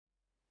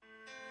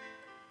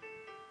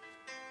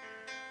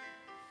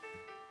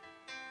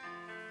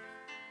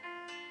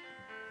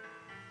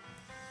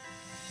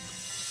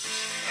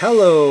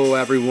Hello,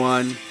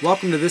 everyone.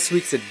 Welcome to this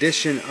week's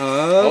edition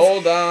of...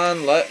 Hold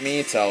on, let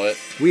me tell it.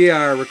 We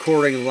are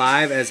recording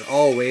live, as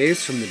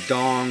always, from the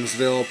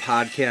Dongsville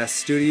Podcast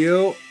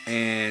Studio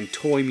and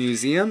Toy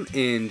Museum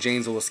in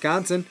Janesville,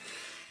 Wisconsin.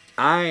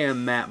 I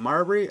am Matt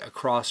Marbury.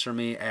 Across from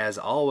me, as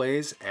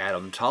always,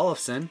 Adam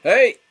Tollefson.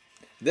 Hey!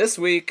 This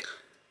week,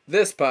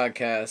 this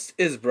podcast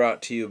is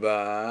brought to you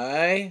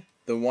by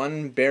the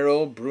One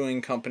Barrel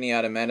Brewing Company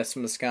out of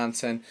Madison,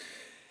 Wisconsin.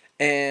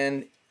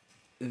 And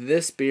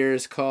this beer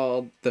is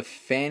called the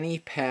Fanny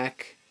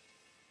Pack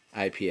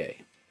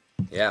IPA.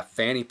 Yeah,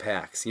 fanny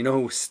packs. You know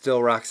who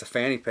still rocks a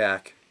fanny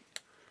pack?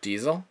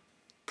 Diesel?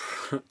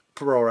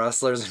 Pro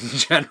wrestlers in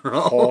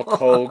general. Hulk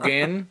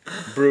Hogan?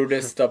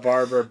 Brutus the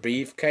Barber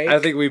Beefcake? I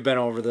think we've been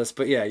over this,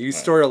 but yeah, you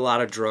store a lot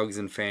of drugs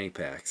in fanny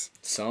packs.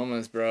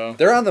 Somas, bro.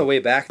 They're on the way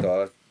back,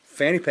 though.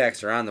 Fanny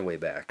packs are on the way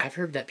back. I've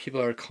heard that people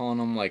are calling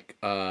them, like,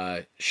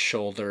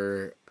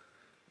 shoulder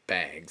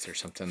bags or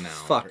something now.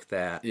 Fuck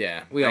that.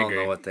 Yeah, we all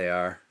know what they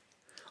are.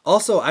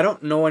 Also, I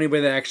don't know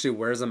anybody that actually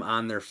wears them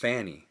on their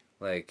fanny.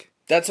 Like,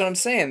 that's what I'm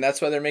saying.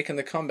 That's why they're making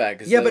the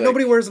comeback. Yeah, but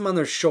nobody wears them on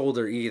their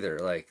shoulder either.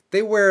 Like,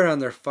 they wear it on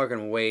their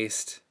fucking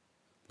waist.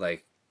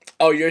 Like,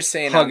 oh, you're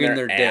saying hugging on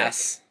their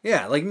ass? Dick.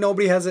 Yeah, like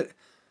nobody has it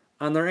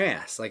on their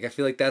ass. Like, I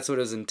feel like that's what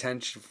it was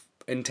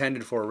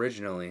intended for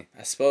originally.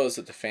 I suppose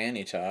with the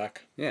fanny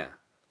talk. Yeah.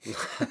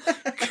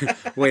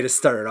 Way to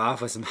start it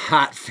off with some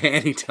hot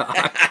fanny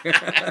talk.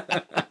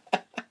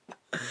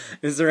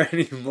 Is there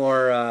any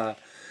more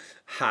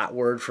hot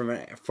word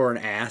for an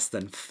ass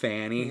than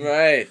fanny?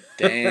 Right.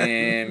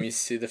 Damn, you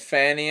see the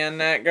fanny on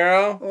that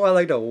girl? Oh, I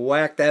like to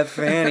whack that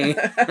fanny.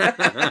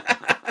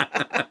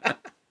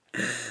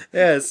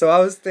 Yeah, so I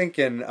was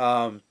thinking,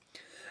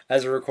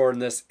 as we're recording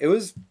this, it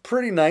was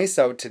pretty nice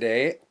out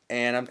today,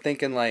 and I'm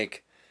thinking,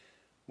 like,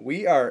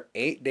 we are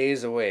 8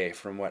 days away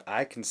from what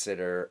I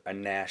consider a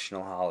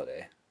national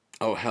holiday.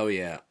 Oh, hell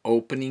yeah.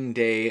 Opening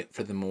day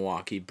for the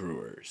Milwaukee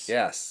Brewers.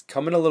 Yes.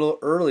 Coming a little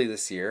early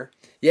this year.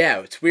 Yeah,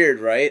 it's weird,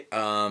 right?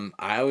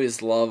 I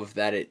always love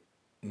that it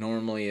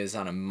normally is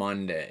on a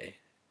Monday.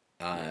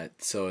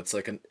 So it's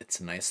like it's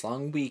a nice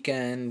long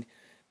weekend.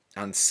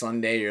 On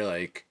Sunday, you're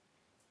like,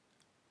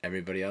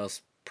 everybody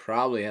else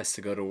probably has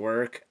to go to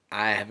work.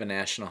 I have a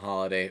national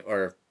holiday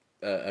or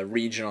a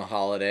regional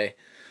holiday.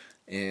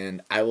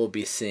 And I will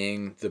be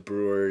seeing the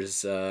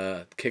Brewers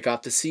kick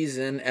off the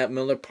season at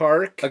Miller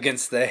Park.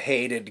 Against the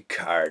hated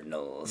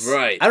Cardinals.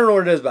 Right. I don't know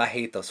what it is, but I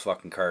hate those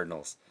fucking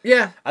Cardinals.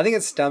 Yeah. I think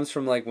it stems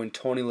from, like, when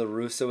Tony La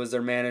Russa was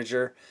their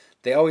manager.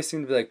 They always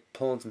seem to be, like,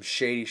 pulling some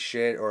shady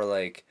shit or,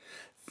 like,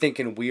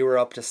 thinking we were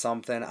up to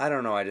something. I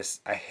don't know.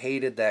 I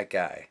hated that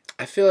guy.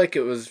 I feel like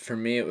for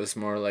me, it was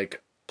more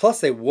like... Plus,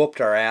 they whooped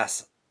our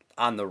ass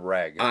on the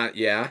reg.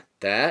 Yeah,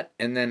 that.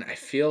 And then I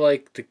feel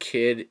like the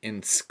kid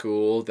in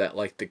school that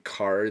liked the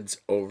Cards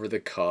over the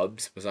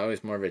Cubs was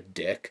always more of a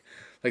dick.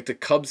 Like, the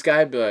Cubs guy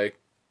would be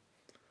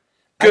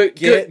like,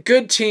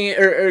 good team,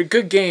 or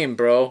good game,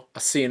 bro.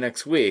 I'll see you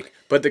next week.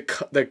 But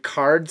the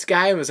Cards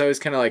guy was always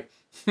kind of like,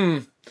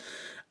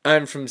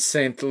 I'm from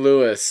St.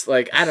 Louis.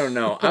 Like, I don't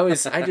know. I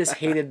just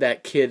hated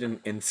that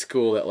kid in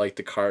school that liked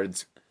the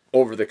Cards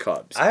over the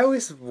Cubs. I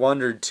always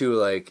wondered, too,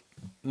 like,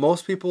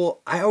 most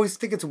people, I always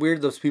think it's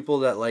weird, those people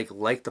that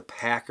like the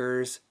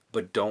Packers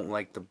but don't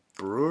like the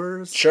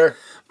Brewers. Sure.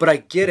 But I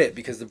get it,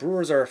 because the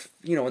Brewers are,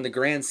 in the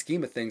grand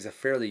scheme of things, a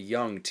fairly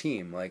young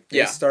team. Like,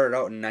 they started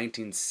out in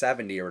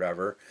 1970 or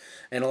whatever,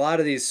 and a lot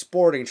of these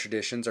sporting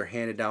traditions are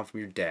handed down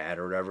from your dad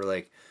or whatever.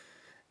 Like,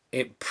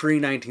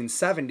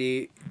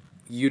 pre-1970,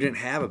 you didn't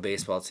have a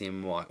baseball team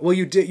in Milwaukee. Well,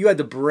 you did. You had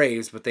the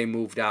Braves, but they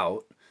moved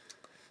out.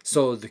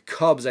 So the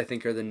Cubs, I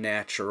think, are the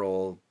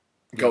natural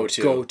go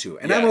to.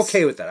 And I'm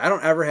okay with that. I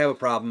don't ever have a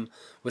problem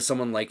with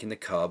someone liking the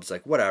Cubs.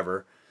 Like,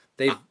 whatever.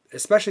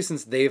 Especially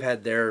since they've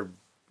had their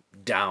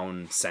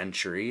down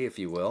century, if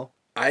you will.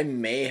 I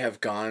may have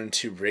gone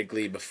to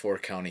Wrigley before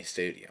County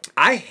Stadium.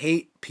 I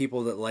hate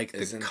people that like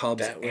the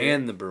Cubs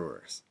and the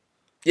Brewers.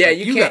 Yeah, like,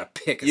 you gotta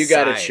pick a side. You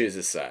gotta choose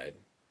a side.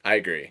 I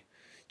agree.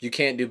 You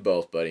can't do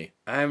both, buddy.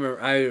 I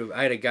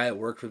had a guy that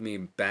worked with me,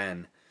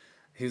 Ben.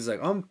 He was like,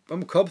 I'm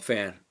a Cub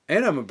fan.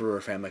 And I'm a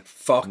Brewer fan. I'm like,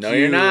 fuck you. No,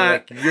 you're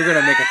not. Like, you're going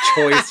to make a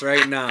choice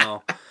right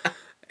now.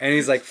 And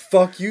he's like,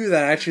 fuck you,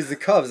 then I choose the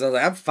Cubs. I was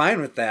like, I'm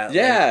fine with that.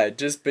 Yeah,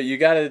 but you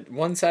got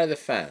one side of the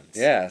fence.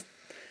 Yeah.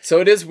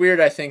 So it is weird,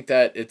 I think,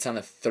 that it's on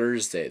a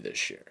Thursday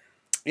this year.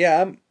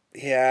 Yeah,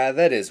 yeah,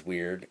 that is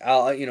weird.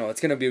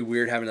 It's going to be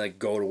weird having to, like,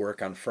 go to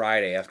work on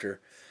Friday after.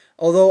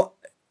 Although,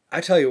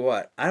 I tell you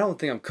what, I don't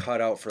think I'm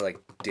cut out for, like,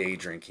 day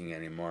drinking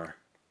anymore.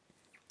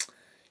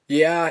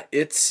 Yeah,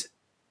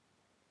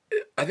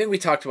 I think we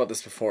talked about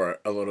this before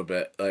a little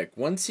bit. Like,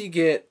 once you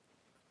get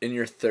in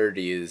your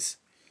 30s,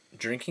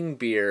 drinking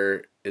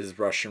beer is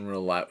Russian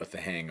roulette with a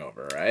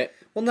hangover, right?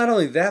 Well, not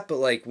only that, but,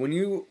 like, when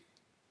you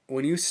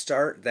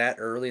start that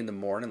early in the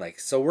morning, like,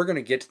 so we're going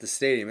to get to the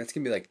stadium. It's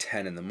going to be, like,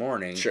 10 in the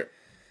morning. Sure.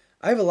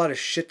 I have a lot of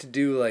shit to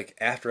do, like,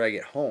 after I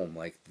get home.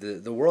 Like,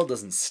 the world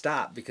doesn't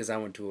stop because I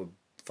went to a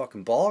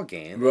fucking ball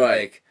game. Right.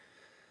 Like,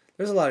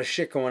 there's a lot of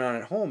shit going on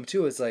at home,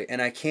 too. It's like, and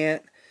I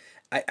can't,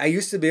 I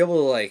used to be able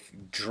to like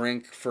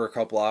drink for a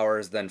couple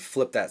hours, then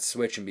flip that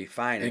switch and be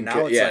fine. And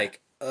now it's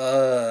like,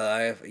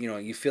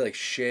 you feel like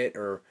shit,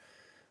 or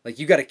like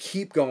you got to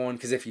keep going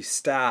because if you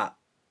stop,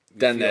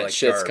 then that like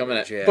shit's coming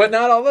at. Yeah. But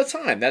not all the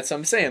time. That's what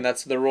I'm saying.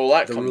 That's the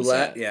roulette. The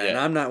roulette, yeah. And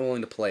I'm not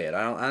willing to play it.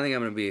 I think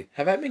I'm gonna be.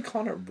 Have I been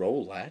calling it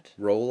roulette?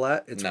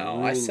 Roulette? It's no,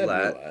 roulette. I said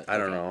roulette. I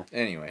don't know.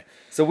 Anyway,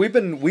 so we've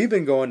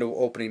been going to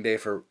opening day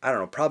for I don't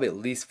know, probably at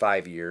least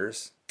 5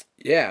 years.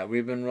 Yeah,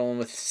 we've been rolling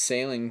with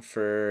sailing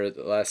for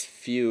the last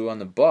few on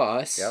the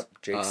bus. Yep,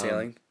 Jake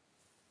sailing.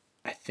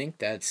 I think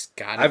that's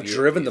got to be. I've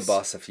driven the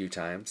bus a few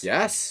times.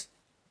 Yes.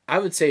 I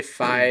would say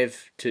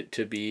 5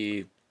 to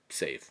be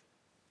safe.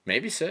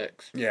 Maybe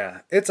 6. Yeah,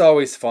 it's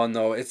always fun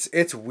though.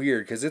 It's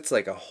weird because it's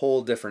like a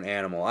whole different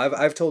animal.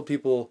 I've told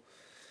people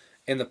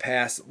in the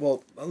past.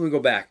 Well, let me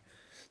go back.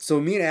 So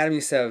me and Adam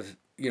used to have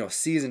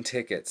season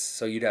tickets.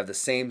 So you'd have the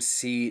same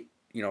seat,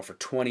 for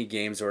 20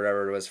 games or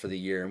whatever it was for the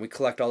year. And we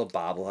collect all the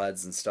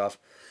bobbleheads and stuff.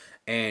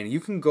 And you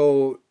can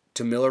go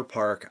to Miller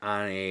Park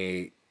on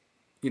a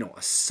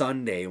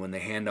Sunday when they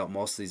hand out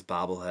most of these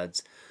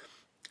bobbleheads.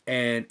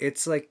 And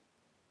it's like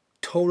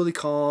totally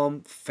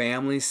calm,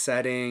 family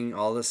setting,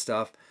 all this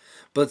stuff.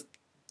 But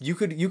you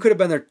could have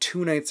been there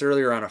 2 nights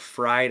earlier on a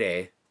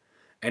Friday.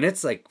 And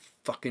it's like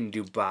fucking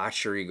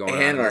debauchery going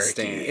on in the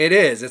stand. It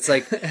is. It's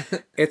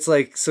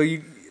like, so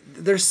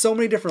there's so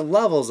many different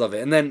levels of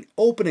it. And then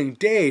opening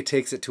day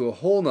takes it to a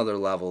whole nother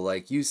level.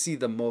 Like, you see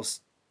the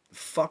most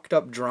fucked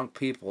up drunk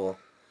people.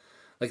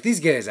 Like, these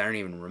guys aren't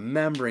even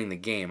remembering the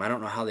game. I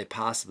don't know how they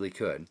possibly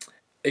could.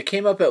 It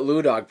came up at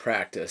Lou Dog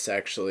practice,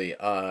 actually.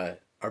 Our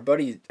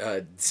buddy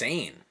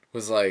Zane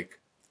was like,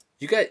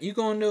 you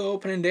going to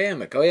opening day? I'm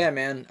like, oh yeah,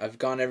 man. I've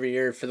gone every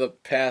year for the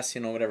past,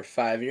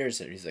 5 years.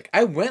 He's like,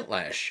 I went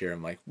last year.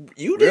 I'm like,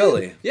 you did?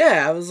 Really?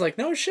 Yeah. I was like,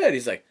 no shit.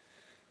 He's like,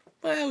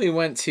 well, we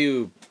went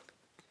to...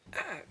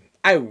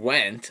 I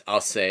went,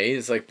 I'll say.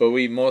 It's like, but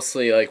we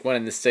mostly like went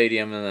in the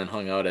stadium and then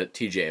hung out at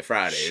TGA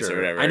Fridays or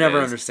whatever. I never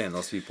understand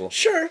those people.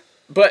 Sure,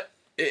 but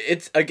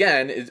it's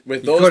again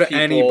with those people. You go to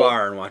any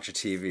bar and watch a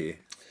TV.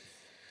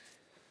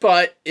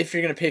 But if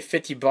you're gonna pay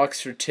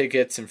 $50 for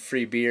tickets and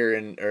free beer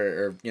and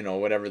or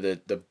whatever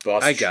the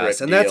bus I guess,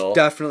 trip and deal, that's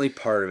definitely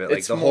part of it.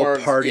 Like the whole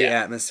party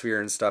atmosphere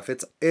and stuff.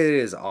 It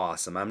is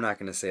awesome. I'm not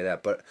gonna say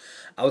that, but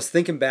I was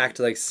thinking back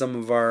to like some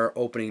of our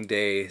opening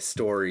day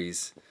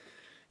stories.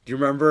 Do you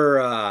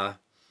remember?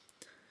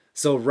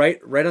 So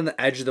right on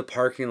the edge of the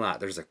parking lot,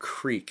 there's a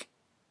creek.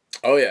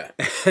 Oh yeah.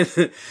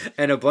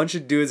 And a bunch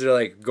of dudes are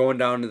like going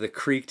down to the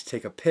creek to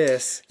take a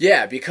piss.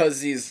 Yeah,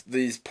 because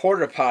these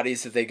porta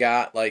potties that they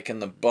got like in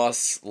the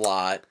bus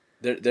lot,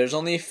 there's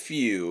only a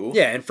few.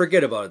 Yeah, and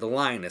forget about it. The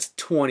line is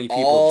 20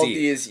 people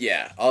deep.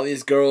 All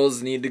these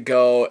girls need to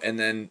go, and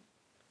then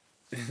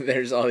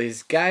there's all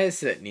these guys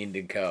that need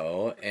to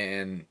go,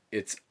 and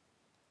it's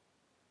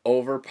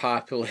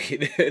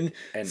overpopulated.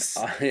 And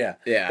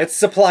it's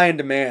supply and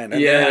demand,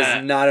 and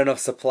there's not enough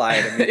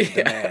supply to meet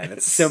the demand.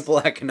 It's simple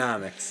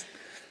economics.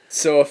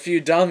 So a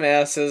few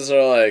dumbasses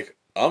are like,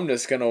 I'm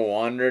just gonna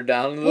wander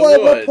down to the woods.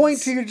 At what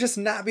point do you just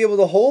not be able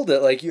to hold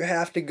it? Like, you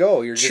have to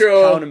go. You're just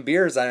pounding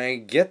beers. I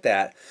get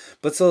that.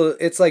 But so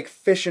it's like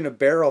fish in a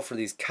barrel for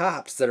these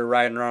cops that are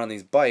riding around on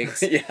these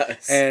bikes.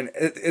 Yes. And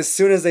as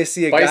soon as they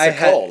see a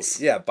bicycles.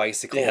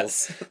 Bicycles.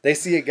 Yes. They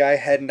see a guy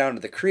heading down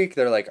to the creek.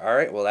 They're like, all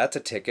right, well, that's a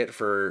ticket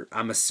for,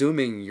 I'm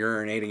assuming,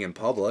 urinating in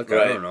public.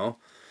 Right. I don't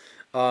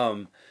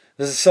know.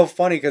 This is so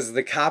funny because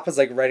the cop was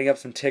like writing up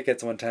some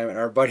tickets one time, and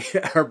our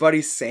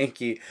buddy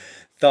Sankey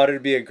thought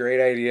it'd be a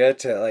great idea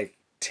to like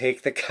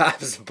take the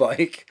cop's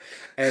bike,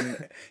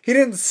 and he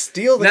didn't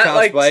steal the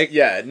cop's bike.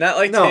 Yeah, not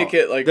like take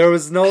it like there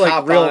was no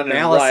like real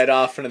malice. Ride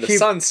off into the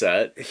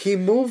sunset. He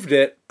moved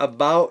it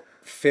about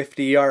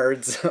 50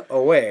 yards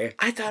away.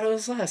 I thought it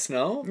was less.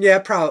 No. Yeah,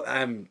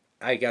 probably.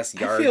 I guess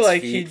yards. I feel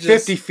like feet.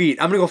 50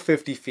 feet. I'm gonna go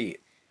 50 feet.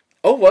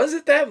 Oh, was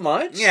it that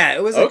much? Yeah,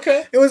 it was.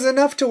 Okay. It was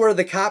enough to where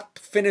the cop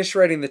finished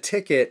writing the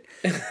ticket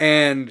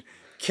and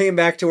came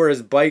back to where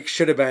his bike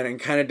should have been and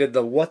kind of did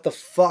the what the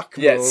fuck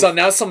move. Yeah, so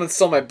now someone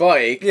stole my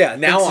bike. Yeah.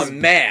 Now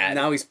I'm mad.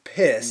 Now he's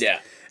pissed.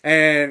 Yeah.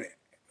 And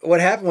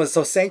what happened was,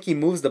 so Sankey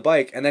moves the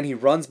bike and then he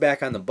runs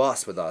back on the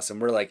bus with us,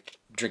 and we're like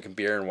drinking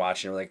beer and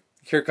watching. We're like,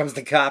 here comes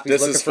the cop.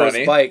 He's looking for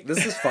his bike.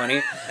 This is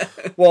funny.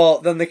 Well,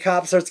 then the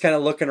cop starts kind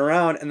of looking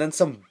around, and then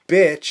some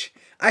bitch.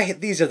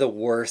 These are the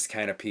worst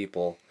kind of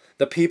people.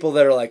 The people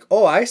that are like,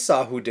 oh, I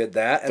saw who did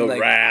that. And the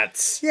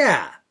rats.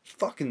 Yeah.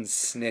 Fucking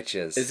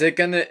snitches. Is it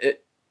gonna...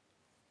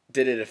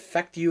 Did it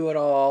affect you at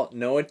all?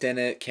 No, it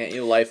didn't. Can't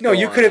you life No,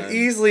 you could have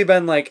easily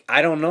been like,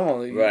 I don't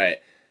know. Right.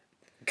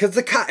 Because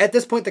at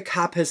this point, the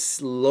cop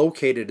has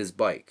located his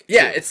bike.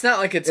 Yeah, it's not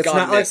like it's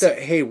gone missing. Like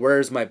hey,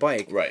 where's my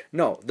bike? Right.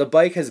 No, the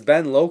bike has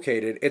been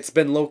located. It's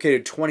been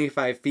located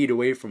 25 feet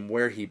away from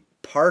where he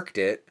parked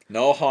it.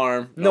 No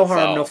harm. No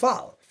harm, no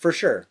foul. For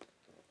sure.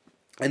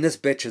 And this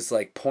bitch is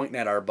like pointing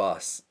at our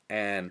bus,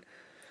 and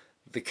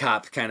the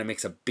cop kind of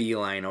makes a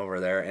beeline over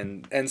there,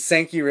 and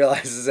Sankey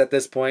realizes at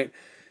this point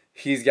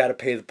he's got to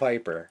pay the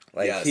piper.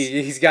 Like, yes.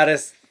 he's got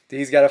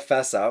to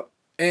fess up.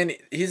 And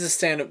he's a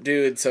stand-up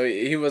dude, so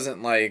he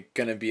wasn't, like,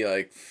 gonna be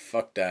like,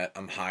 fuck that,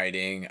 I'm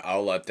hiding,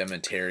 I'll let them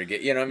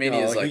interrogate. You know what I mean?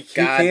 No, he's like, he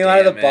God came damn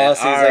out of the bus,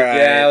 it. he's like,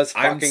 yeah, I was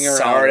fucking around. I'm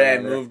sorry I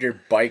moved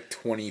your bike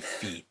 20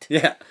 feet.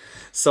 Yeah.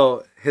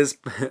 So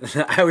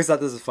I always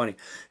thought this was funny.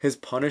 His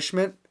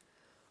punishment,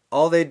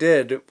 all they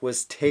did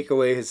was take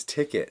away his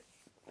ticket.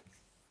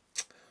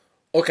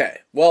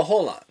 Okay, well,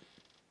 hold on.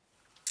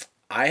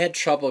 I had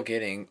trouble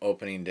getting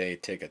opening day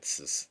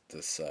tickets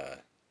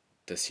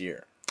this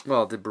year.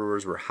 Well, the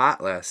Brewers were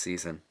hot last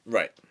season.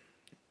 Right.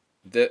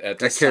 That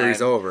carries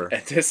over.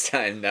 At this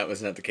time, that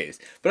was not the case.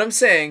 But I'm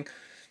saying,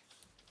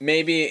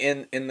 maybe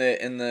in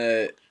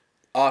the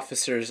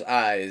officer's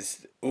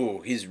eyes,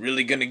 ooh, he's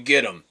really gonna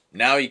get him.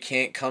 Now he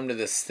can't come to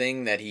this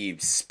thing that he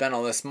spent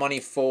all this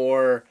money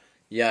for.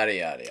 Yada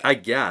yada yada. I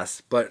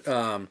guess, but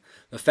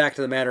the fact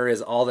of the matter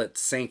is, all that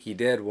Sankey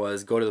did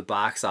was go to the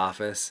box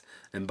office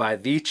and buy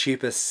the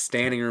cheapest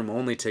standing room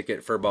only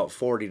ticket for about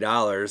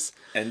 $40.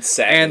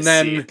 And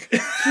then,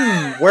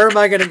 where am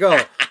I gonna go?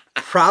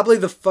 Probably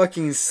the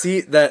fucking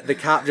seat that the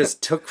cop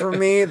just took from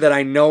me that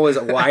I know is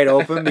wide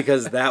open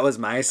because that was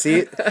my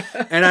seat.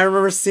 And I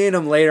remember seeing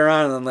him later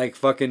on like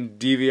fucking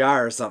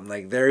DVR or something.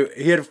 Like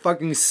he had a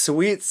fucking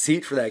sweet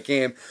seat for that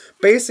game.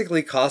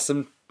 Basically cost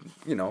him,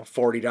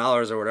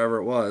 $40 or whatever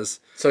it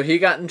was. So he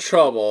got in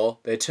trouble.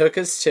 They took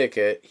his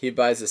ticket. He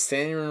buys a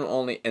standing room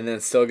only and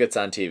then still gets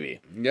on TV.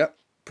 Yep.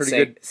 Pretty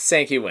good.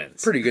 Sankey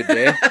wins. Pretty good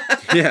day.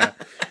 Yeah.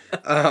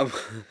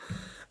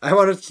 I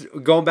wanted to,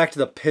 going back to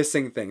the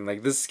pissing thing,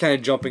 like this is kind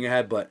of jumping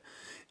ahead, but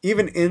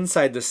even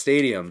inside the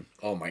stadium.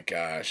 Oh my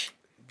gosh.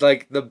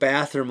 Like the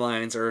bathroom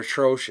lines are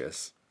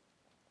atrocious.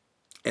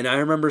 And I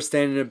remember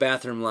standing in a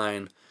bathroom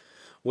line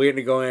waiting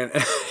to go in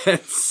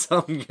and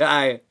some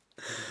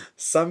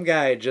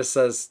guy just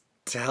says,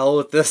 to hell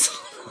with this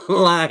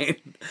line,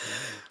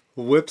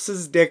 whips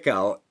his dick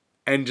out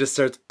and just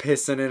starts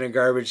pissing in a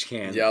garbage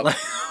can. Yep.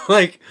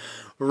 Like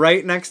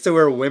right next to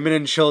where women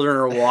and children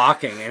are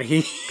walking, and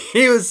he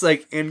was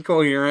like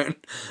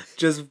incoherent,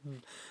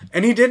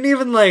 and he didn't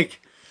even like.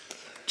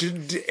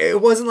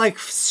 It wasn't like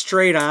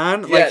straight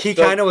on. Yeah, like he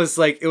kind of was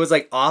like, it was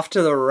like off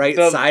to the right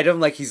side of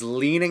him, like he's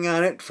leaning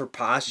on it for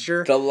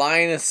posture. The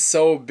line is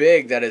so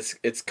big that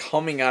it's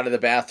coming out of the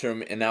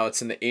bathroom and now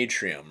it's in the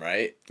atrium,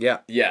 right? Yeah.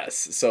 Yes.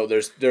 So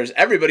there's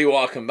everybody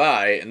walking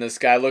by and this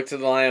guy looked at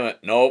the line and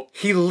went, nope.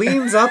 He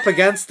leans up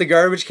against the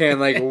garbage can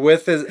like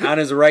on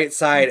his right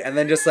side and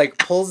then just like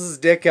pulls his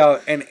dick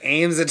out and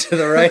aims it to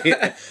the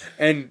right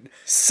and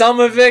some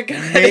of it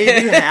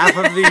maybe half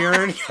of the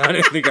urine got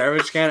in the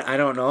garbage can. I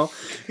don't know.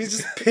 He's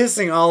just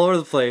pissing all over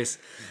the place.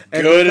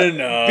 And good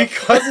enough.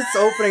 Because it's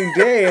opening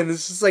day and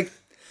it's just like,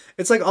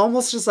 it's like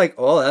almost just like,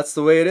 oh, that's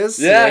the way it is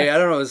today. I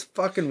don't know. It's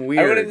fucking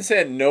weird. I wouldn't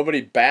say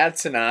nobody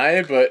bats an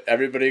eye, but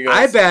everybody goes,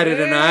 I batted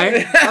an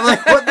eye. I'm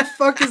like, what the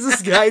fuck is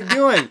this guy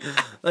doing?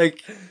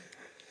 Like,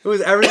 it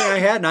was everything I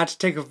had not to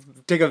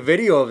take a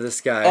video of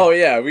this guy. Oh,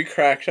 yeah. We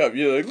cracked up.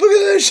 You're like, look at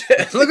this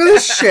shit. Look at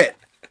this shit.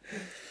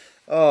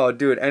 Oh,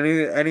 dude.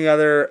 Any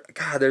other...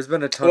 God, there's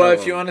been a ton of Well, them.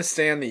 if you want to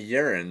stay on the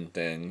urine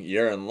thing,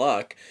 you're in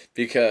luck.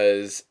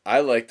 Because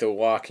I like the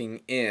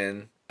walking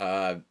in...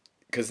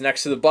 Because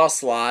next to the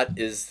bus lot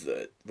is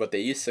what they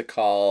used to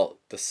call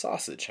the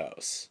sausage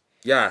house.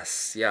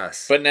 Yes.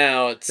 But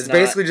now it's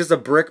basically just a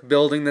brick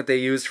building that they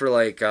use for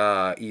like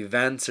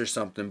events or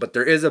something. But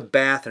there is a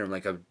bathroom,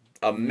 like a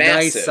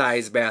nice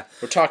size bath.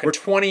 We're talking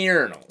 20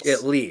 urinals.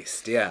 At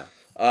least, yeah.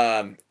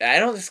 I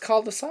don't think it's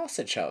called the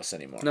sausage house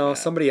anymore. No, man.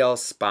 somebody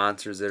else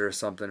sponsors it or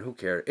something. Who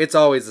cares? It's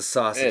always the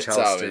sausage house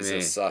to me. It's always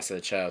the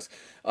sausage house.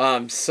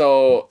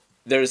 So...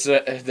 There's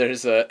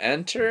a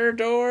enter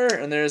door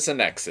and there's an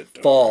exit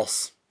door.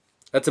 False.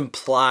 That's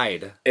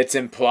implied. It's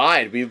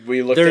implied. We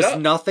looked There's it up.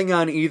 There's nothing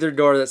on either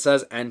door that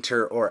says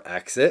enter or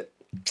exit.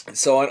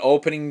 So on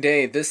opening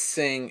day, this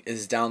thing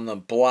is down the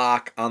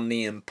block on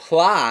the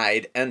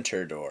implied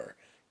enter door.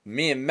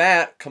 Me and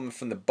Matt coming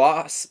from the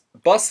bus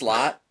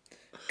lot.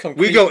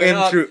 We go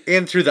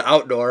in through the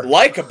outdoor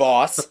like a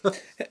boss,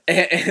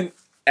 and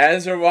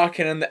as we're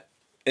walking on the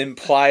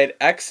implied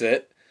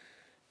exit.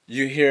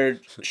 You hear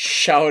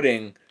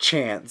shouting.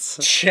 Chance.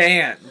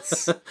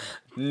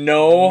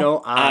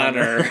 No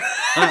honor.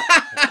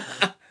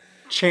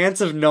 Chance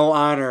of no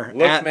honor.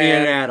 Look, at man, me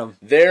and Adam.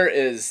 There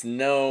is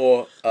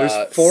no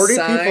There's 40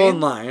 sign. people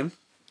in line.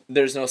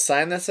 There's no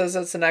sign that says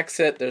it's an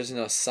exit. There's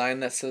no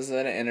sign that says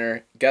that an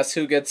enter. Guess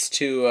who gets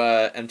to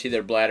empty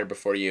their bladder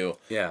before you?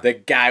 Yeah. The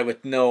guy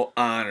with no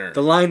honor.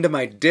 The line to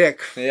my dick.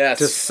 Yes.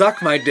 To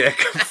suck my dick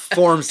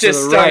forms to the right.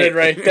 Just started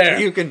right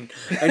there. you can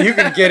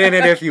get in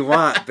it if you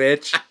want,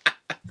 bitch.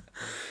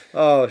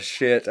 Oh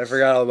shit! I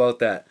forgot all about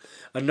that.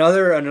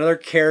 Another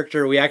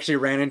character, we actually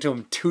ran into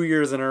him 2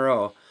 years in a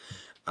row.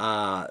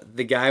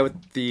 The guy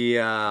with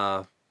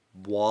the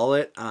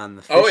wallet on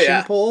the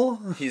fishing pole.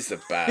 He's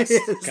the best.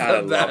 God, I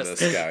love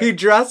this guy. He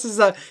dresses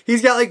up.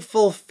 He's got like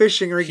full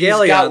fishing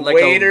regalia on, like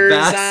a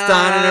vest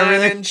on and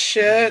everything and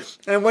shit.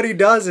 And what he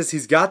does is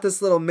he's got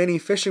this little mini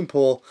fishing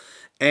pole,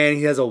 and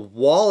he has a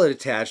wallet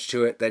attached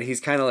to it that he's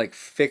kind of like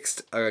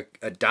fixed a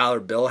dollar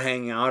bill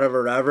hanging out of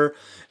or whatever.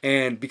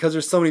 And because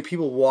there's so many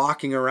people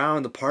walking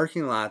around the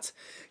parking lots,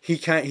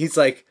 he's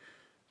like,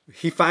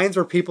 he finds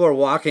where people are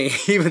walking.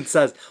 He even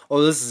says,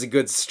 "Oh, this is a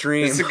good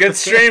stream. It's a good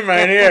stream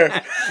right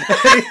here."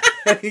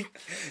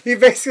 he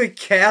basically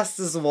casts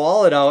his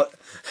wallet out,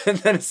 and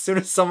then as soon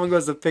as someone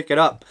goes to pick it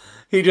up,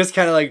 he just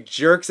kind of like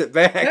jerks it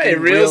back. Yeah, he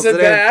reels it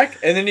back,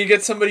 and then you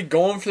get somebody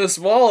going for this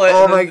wallet.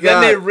 Oh my God.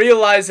 Then they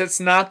realize it's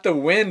not the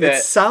wind.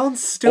 It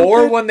sounds stupid.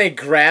 Or when they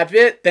grab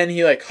it, then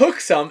he like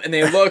hooks them, and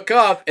they look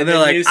up, and they're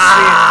then like, you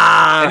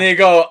 "Ah!" see, and they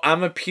go,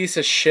 "I'm a piece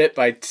of shit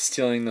by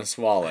stealing this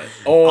wallet."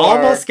 Or,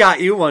 almost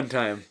got you one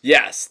time.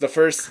 Yes, the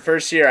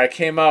first year I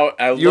came out,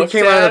 you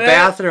came out of the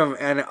bathroom,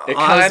 and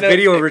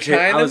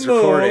I was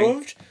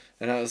recording.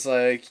 And I was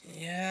like,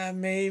 yeah,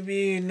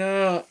 maybe,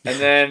 no. And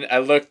then I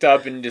looked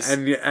up and just,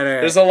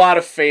 there's a lot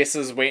of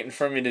faces waiting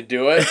for me to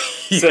do it.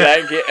 So I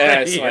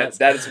went,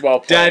 that is well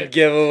played. Dead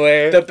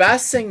giveaway. The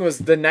best thing was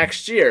the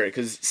next year,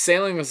 because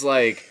Sailing was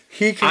like,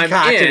 he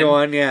concocted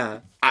one, yeah.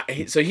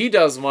 So he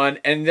does one,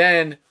 and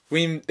then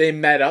they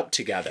met up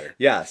together.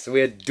 Yeah, so we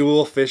had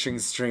dual fishing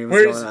streams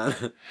going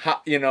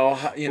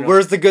on.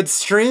 Where's the good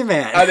stream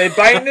at? Are they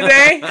biting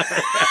today?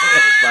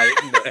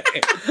 Biting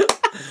today.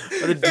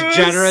 What a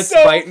degenerates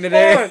biting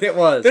today. It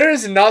was. There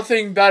is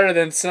nothing better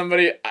than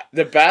somebody.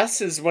 The best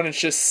is when it's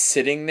just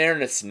sitting there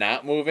and it's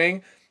not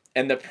moving,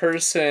 and the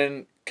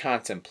person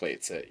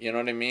contemplates it. You know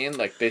what I mean?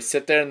 Like they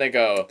sit there and they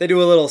go. They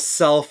do a little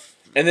self.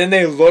 And then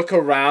they look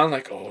around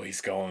like, oh,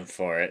 he's going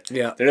for it.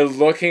 Yeah. They're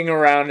looking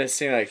around and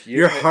seeing like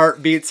your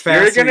heart beats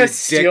faster. You're gonna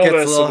steal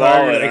this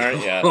wallet,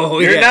 aren't you? Oh,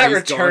 you're not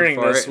returning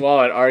this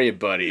wallet, are you,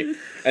 buddy?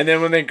 And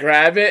then when they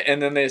grab it,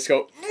 and then they just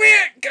go,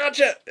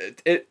 gotcha.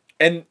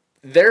 And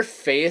their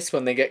face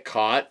when they get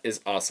caught is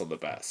also the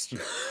best.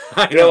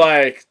 You're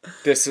like,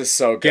 this is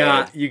so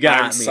good. You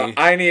got me.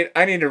 I need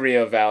to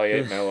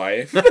reevaluate my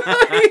life.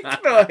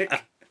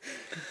 Like,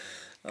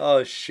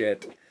 oh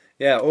shit.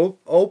 Yeah,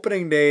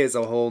 opening day is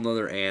a whole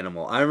nother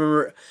animal. I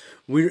remember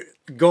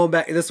going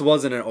back. This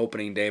wasn't an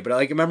opening day, but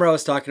remember I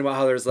was talking about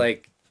how there's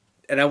like,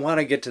 and I want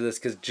to get to this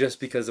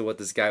because of what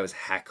this guy was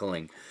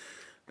heckling.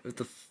 It was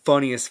the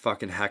funniest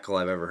fucking heckle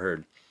I've ever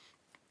heard.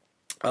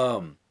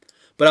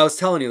 But I was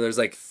telling you, there's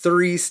like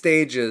 3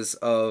 stages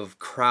of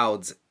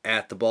crowds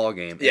at the ball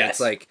game. Yes. It's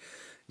like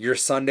your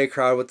Sunday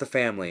crowd with the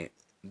family.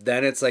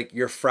 Then it's like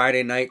your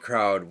Friday night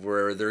crowd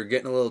where they're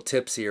getting a little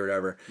tipsy or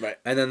whatever. Right.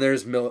 And then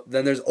there's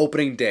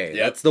opening day.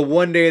 Yep. That's the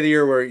one day of the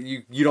year where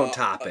you don't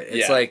top it.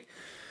 It's like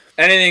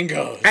anything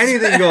goes.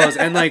 Anything goes.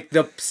 And like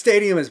the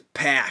stadium is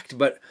packed.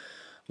 But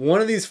one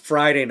of these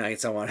Friday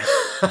nights, I want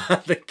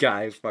the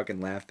guy fucking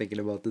laughed thinking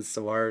about this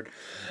so hard.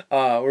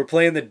 We're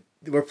playing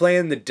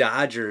the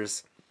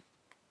Dodgers.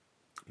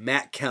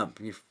 Matt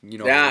Kemp, you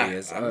know who he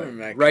is.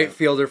 Right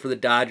fielder for the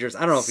Dodgers.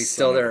 I don't know if he's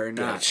still there or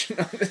not.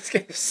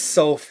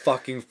 So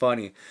fucking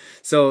funny.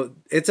 So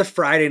it's a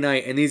Friday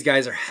night, and these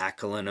guys are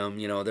heckling him.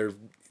 You know, they're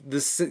the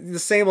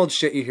same old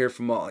shit you hear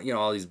from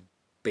all these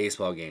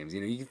baseball games.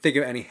 You know, you can think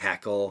of any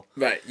heckle.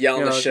 Right,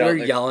 yelling the shit. They're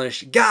yelling,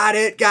 got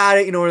it.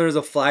 You know, where there's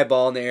a fly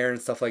ball in the air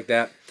and stuff like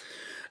that.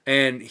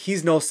 And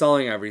he's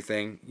no-selling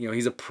everything. You know,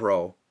 he's a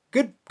pro.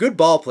 Good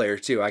ball player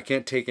too. I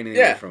can't take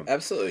anything away from him. Yeah,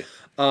 absolutely.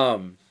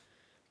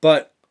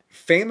 But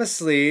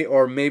famously,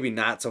 or maybe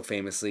not so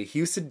famously, he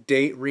used to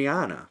date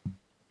Rihanna.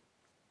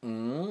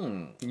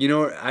 You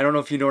know, I don't know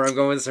if you know where I'm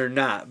going with this or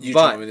not. You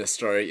told me this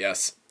story,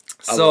 yes.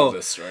 I love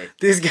this story.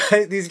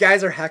 These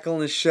guys are heckling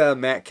this shit,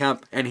 Matt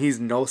Kemp, and he's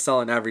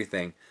no-selling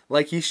everything,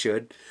 like he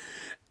should.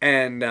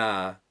 And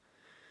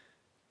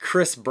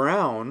Chris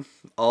Brown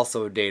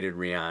also dated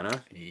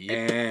Rihanna,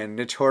 and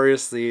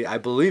notoriously, I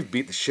believe,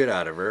 beat the shit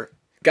out of her.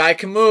 Guy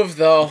can move,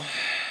 though.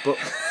 But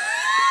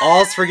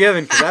all's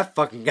forgiven because that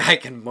fucking guy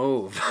can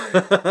move.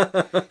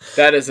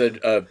 That is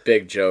a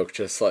big joke.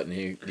 Just letting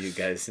you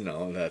guys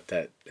know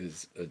that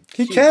is a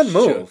he can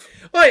move.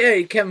 Joke. Well, yeah,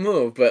 he can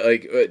move, but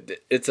like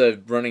it's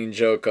a running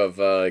joke of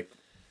like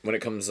when it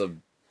comes to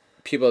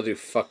people that do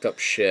fucked up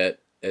shit.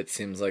 It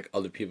seems like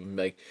other people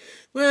be like,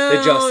 well,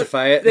 they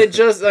justify it. They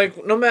just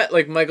like no matter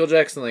like Michael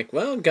Jackson, like,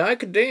 well, guy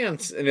could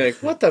dance, and you're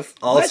like, what the?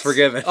 All's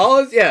forgiven.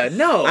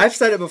 No. I've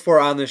said it before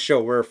on this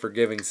show. We're a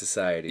forgiving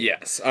society.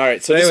 Yes. All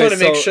right. So I just want to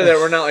make sure that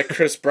we're not like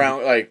Chris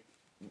Brown, like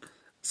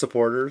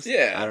supporters.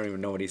 Yeah. I don't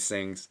even know what he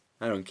sings.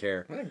 I don't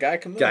care. Well, guy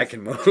can move. Guy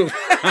can move.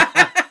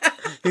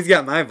 He's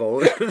got my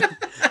vote.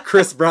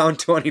 Chris Brown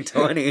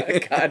 2020.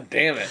 God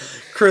damn it.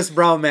 Chris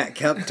Brown, Matt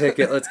Kemp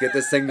ticket. Let's get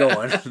this thing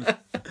going.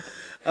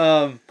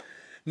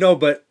 No,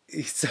 but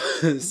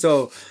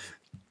so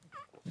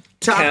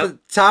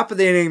top of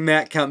the inning,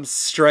 Matt Kemp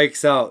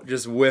strikes out,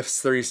 just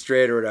whiffs 3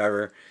 straight or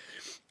whatever,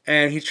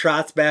 and he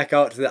trots back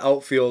out to the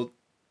outfield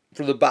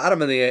for the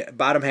bottom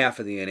half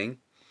of the inning,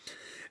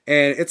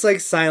 and it's like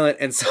silent,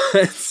 and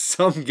so,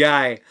 some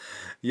guy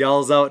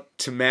yells out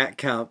to Matt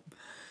Kemp,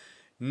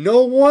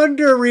 "No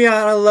wonder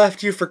Rihanna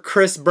left you for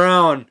Chris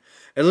Brown."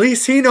 at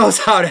least he knows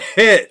how to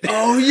hit.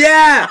 Oh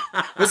yeah,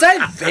 was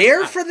I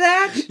there for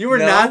that? You were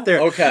not there.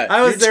 Okay,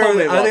 I was there. I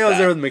think I was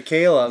there with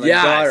Michaela, my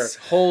daughter.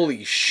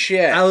 Holy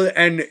shit!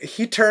 And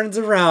he turns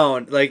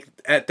around. Like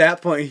at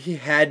that point, he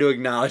had to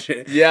acknowledge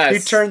it. Yes. He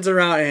turns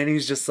around and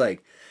he's just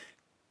like,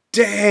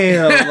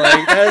 "Damn!"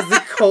 Like that is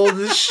the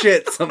coldest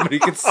shit somebody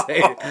could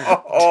say.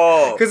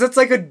 Because it's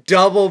like a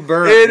double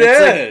burn.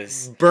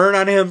 It's like burn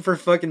on him for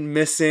fucking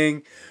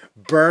missing,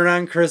 burn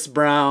on Chris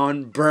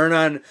Brown, burn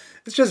on.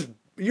 It's just.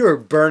 You were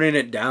burning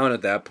it down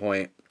at that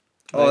point.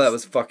 Oh, that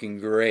was fucking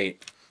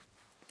great.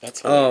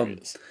 That's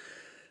hilarious.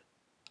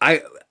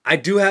 I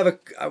do have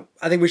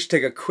I think we should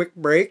take a quick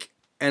break,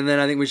 and then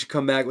I think we should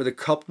come back with a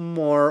couple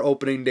more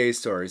opening day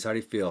stories. How do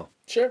you feel?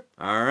 Sure.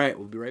 All right,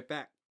 we'll be right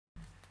back.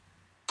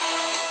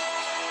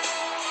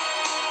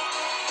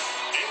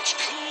 It's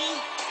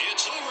cool,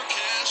 it's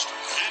overcast,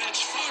 and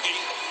it's foggy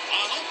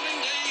on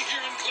opening day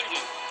here in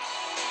Cleveland.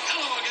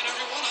 Hello again,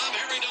 everyone. I'm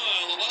Harry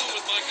Doyle, along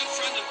with my good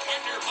friend and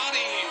partner,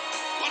 Monty,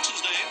 what's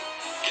his name,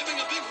 giving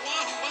a big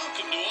wahoo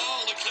welcome to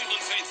all the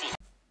Cleveland faithful.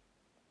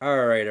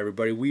 All right,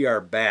 everybody, we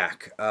are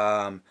back.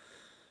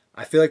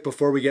 I feel like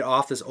before we get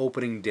off this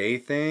opening day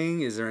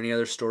thing, is there any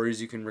other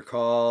stories you can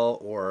recall,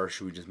 or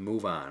should we just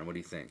move on? What do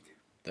you think?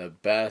 The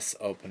best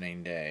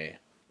opening day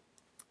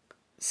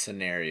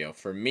scenario,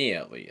 for me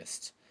at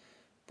least,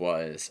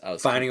 was I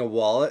was finding a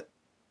wallet.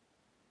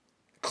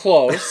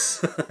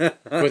 Close.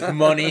 With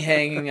money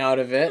hanging out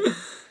of it.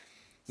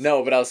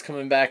 No, but I was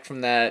coming back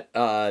from that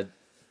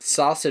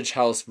sausage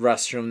house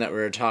restroom that we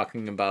were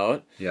talking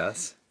about.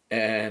 Yes.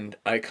 And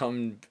I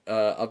come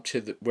up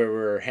to where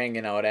we're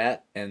hanging out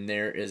at, and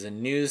there is a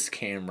news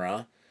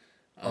camera.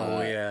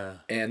 Oh, yeah.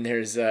 And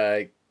there's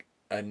a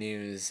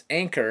news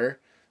anchor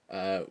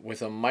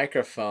with a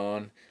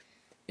microphone.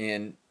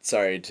 And,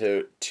 sorry,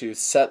 to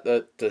set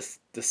the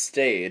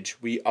stage,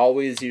 we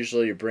always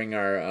usually bring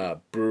our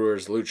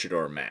Brewers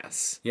Luchador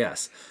masks.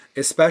 Yes.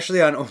 Especially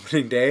on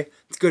opening day.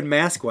 It's good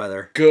mask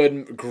weather.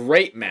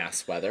 Great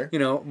mask weather. You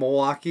know,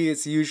 Milwaukee,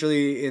 it's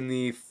usually in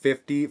the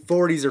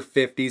 40s or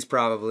 50s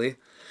probably.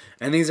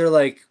 And these are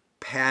like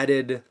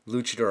padded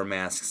luchador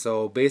masks.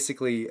 So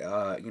basically,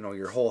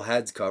 your whole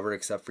head's covered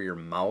except for your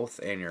mouth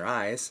and your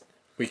eyes.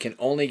 We can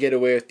only get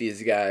away with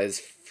these guys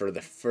for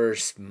the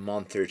first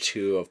month or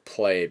two of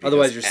play.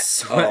 Otherwise, you're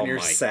sweating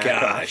your sack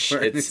gosh, off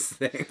these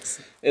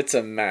things. It's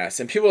a mess.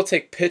 And people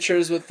take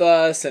pictures with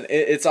us, and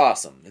it's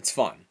awesome. It's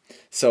fun.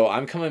 So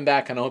I'm coming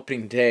back on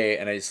opening day,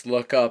 and I just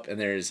look up, and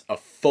there's a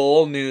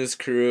full news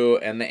crew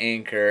and the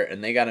anchor,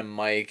 and they got a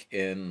mic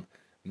in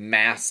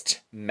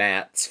masked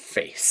Matt's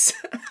face.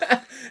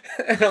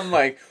 And I'm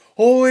like,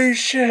 holy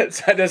shit.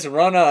 So I just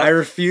run up. I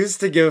refuse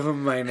to give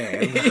him my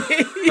name.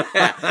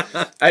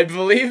 Yeah. I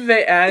believe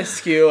they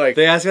ask you, like...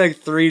 They ask me like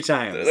 3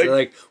 times. They're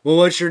like, well,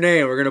 what's your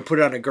name? We're going to put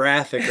it on a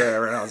graphic or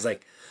whatever. And I was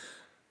like,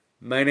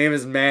 my name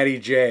is Matty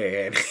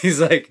J. And he's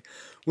like,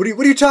 what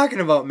are you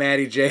talking about,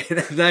 Matty J?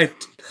 And I...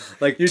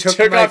 Like you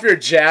took off your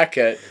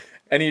jacket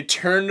and you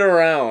turned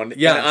around.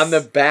 Yes. And on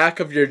the back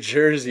of your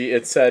jersey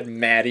it said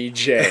Matty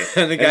J.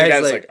 And the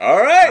guy's like, all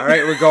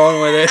right, we're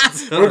going with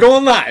it. We're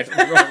going live.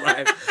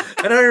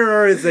 And I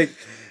remember it's like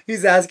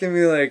he's asking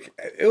me like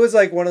it was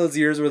like one of those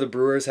years where the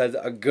Brewers had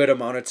a good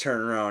amount of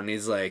turnaround. And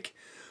he's like,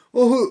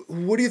 well,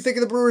 what do you think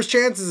of the Brewers'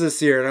 chances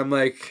this year? And I'm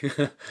like,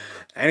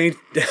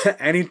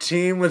 any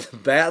team with a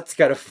bat's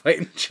got a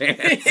fighting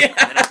chance. Yeah.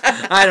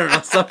 I don't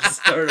know, some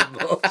sort of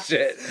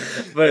bullshit.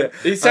 But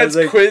he starts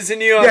like,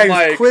 quizzing you on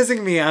he's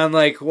quizzing me on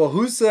like, well,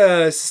 who's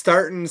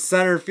starting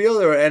center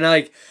fielder? And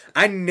like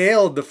I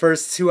nailed the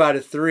first 2 out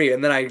of 3,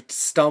 and then I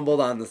stumbled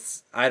on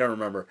this. I don't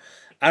remember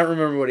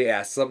what he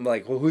asked. Something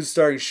like, well, who's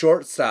starting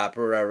shortstop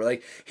or whatever.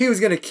 Like he was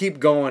gonna keep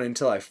going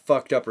until I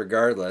fucked up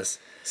regardless.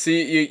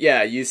 See,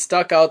 you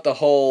stuck out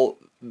the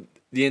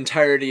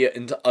entirety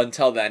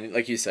until then.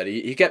 Like you said,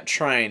 he kept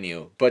trying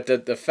you. But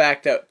the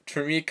fact that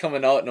for me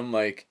coming out and I'm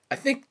like, I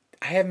think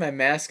I have my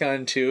mask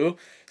on too.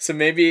 So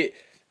maybe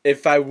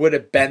if I would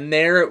have been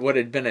there, it would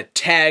have been a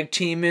tag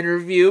team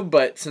interview.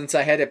 But since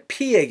I had to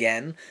pee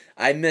again,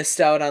 I missed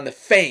out on the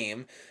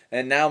fame.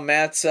 And now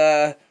Matt's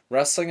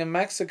wrestling in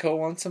Mexico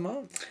once a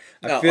month.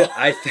 No.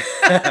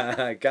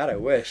 God, I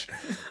wish.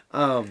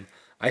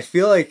 I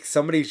feel like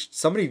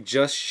somebody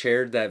just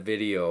shared that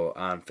video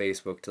on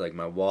Facebook to like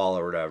my wall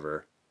or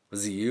whatever.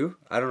 Was it you?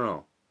 I don't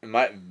know. It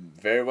might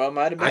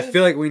have been. I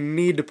feel like we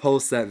need to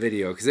post that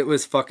video because it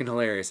was fucking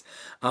hilarious.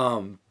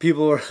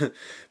 People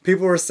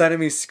were sending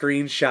me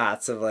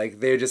screenshots of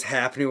like they just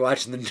happened to be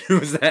watching the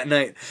news that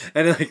night,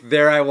 and like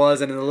there I was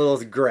in a little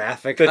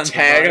graphic. The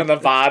tag on the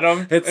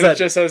bottom. It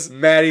just says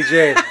Matty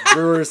J,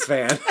 Brewers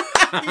fan.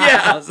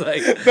 Yeah, I was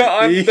like,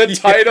 the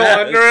title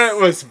under it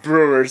was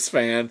Brewers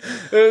fan.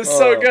 It was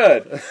so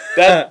good.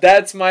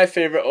 That's my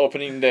favorite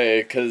opening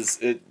day because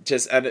it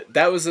just ended.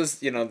 That was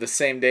just, the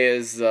same day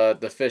as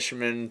the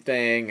fisherman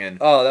thing, and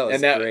that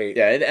was great.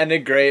 Yeah, it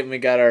ended great,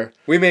 and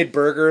we made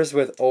burgers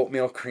with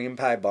oatmeal cream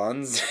pie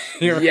buns.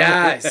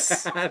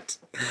 Yes,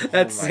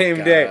 that same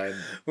God. Day.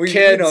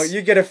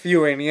 You get a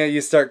few in,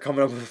 you start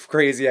coming up with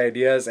crazy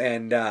ideas,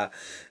 and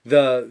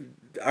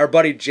our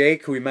buddy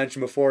Jake, who we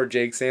mentioned before,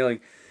 Jake Sailing,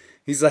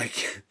 he's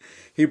like,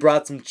 he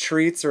brought some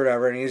treats or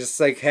whatever, and he just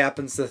like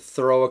happens to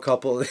throw a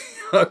couple of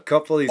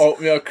these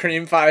oatmeal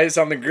cream pies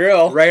on the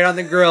grill. Right on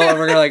the grill, and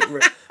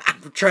we're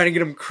trying to get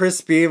them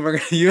crispy, and we're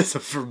gonna use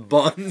them for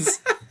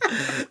buns.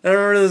 I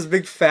remember this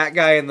big fat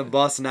guy in the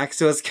bus next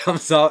to us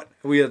comes out.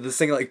 We had this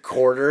thing like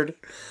quartered.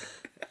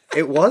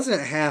 It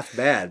wasn't half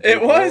bad.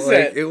 People. It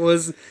wasn't. Like, it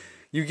was.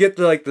 You get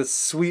the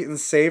sweet and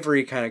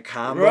savory kind of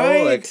combo.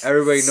 Right. Like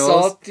everybody knows.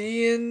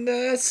 Salty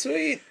and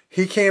sweet.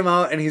 He came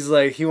out and he's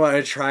like, he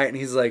wanted to try it, and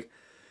he's like,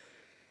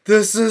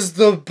 "This is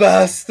the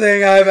best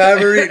thing I've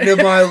ever eaten in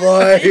my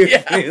life."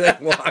 Yeah. And he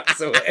like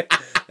walks away.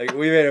 Like,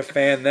 we made a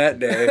fan that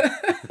day.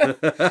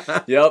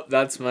 Yep,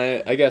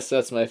 I guess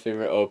that's my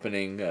favorite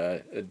opening,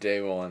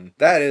 day one.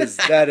 That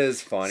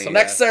is funny. So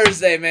next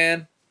Thursday,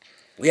 man.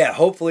 Yeah,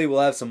 hopefully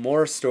we'll have some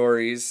more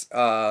stories.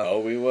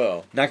 We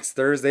will. Next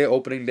Thursday,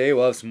 opening day,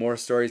 we'll have some more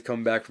stories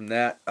coming back from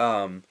that.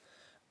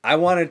 I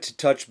wanted to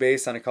touch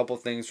base on a couple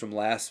things from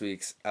last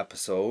week's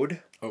episode.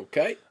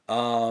 Okay.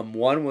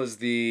 One was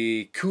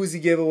the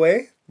koozie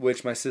giveaway,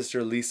 which my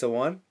sister Lisa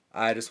won.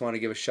 I just want to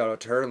give a shout out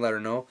to her and let her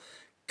know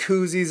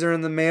koozies are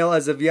in the mail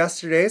as of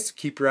yesterday, so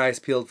keep your eyes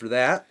peeled for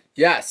that.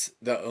 Yes,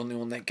 the only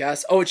one that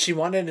guessed. Oh, she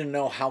wanted to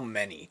know how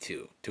many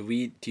too. Do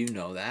you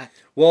know that?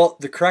 Well,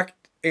 the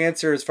correct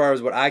answer as far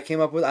as what I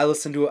came up with, I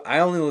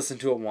only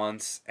listened to it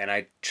once, and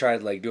I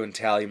tried like doing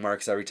tally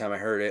marks every time I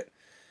heard it,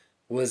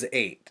 was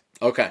 8.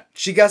 Okay.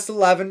 She guessed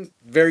 11,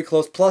 very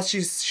close. Plus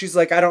she's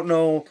like, I don't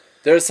know.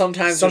 There's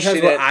sometimes what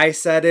I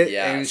said it,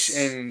 yes.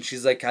 and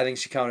she's like, I think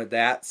she counted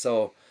that,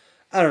 so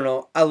I don't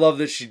know. I love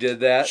that she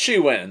did that. She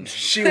wins.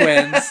 She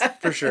wins,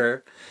 for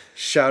sure.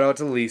 Shout out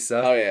to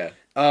Lisa. Oh, yeah.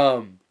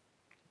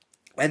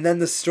 And then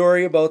the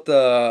story about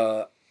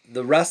the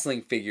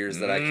wrestling figures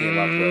that I came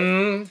up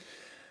with.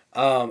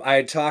 I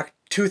had talked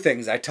 2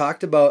 things. I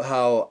talked about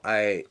how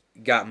I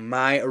got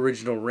my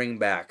original ring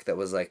back that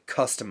was like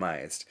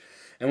customized.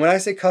 And when I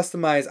say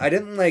customized, I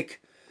didn't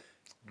like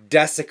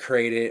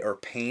desecrate it or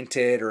paint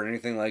it or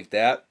anything like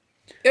that.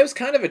 It was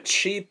kind of a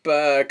cheap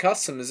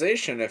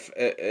customization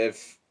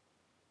if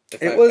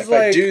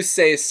I do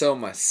say so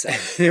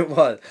myself.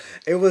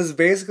 It was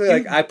basically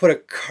like I put a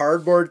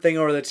cardboard thing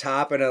over the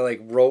top and I like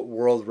wrote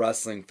World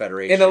Wrestling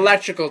Federation. And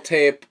electrical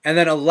tape. And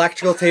then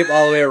electrical tape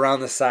all the way around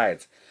the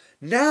sides.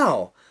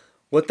 Now,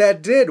 what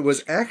that did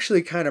was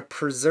actually kind of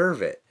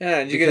preserve it. Yeah,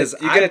 and you get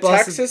a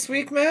text this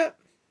week, Matt?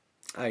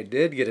 I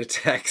did get a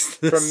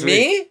text this from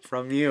me? Week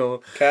from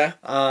you. Okay.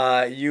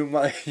 You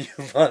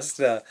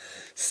must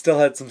still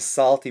had some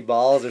salty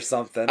balls or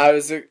something. I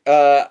was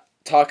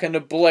talking to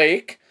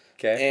Blake.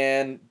 Okay.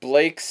 And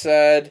Blake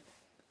said,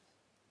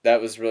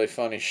 that was really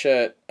funny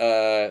shit.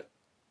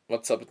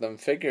 What's up with them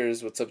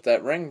figures? What's up with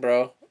that ring,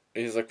 bro?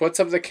 He's like, what's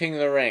up with the King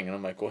of the Ring? And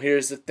I'm like, well,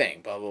 here's the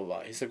thing, blah, blah,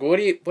 blah. He's like,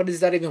 what is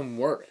that even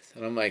worth?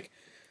 And I'm like,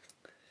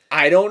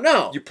 I don't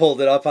know. You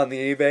pulled it up on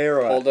the eBay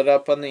or what? Pulled it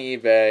up on the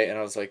eBay, and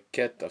I was like,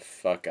 get the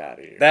fuck out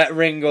of here. That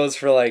ring goes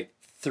for like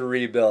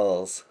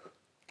 $3.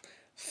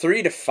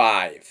 3 to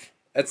 5.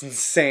 That's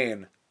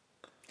insane.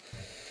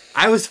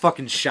 I was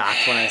fucking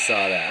shocked when I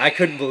saw that. I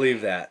couldn't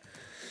believe that.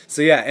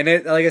 So yeah, and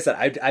it, like I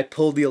said, I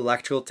pulled the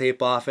electrical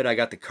tape off it. I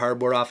got the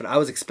cardboard off it. I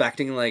was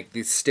expecting like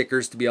these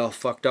stickers to be all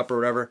fucked up or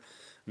whatever.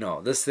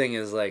 No, this thing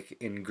is like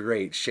in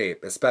great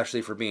shape,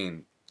 especially for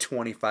being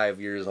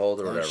 25 years old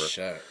or whatever. Oh,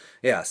 shit.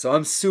 Yeah, so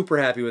I'm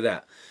super happy with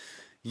that.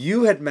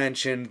 You had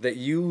mentioned that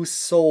you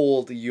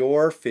sold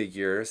your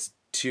figures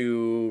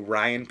to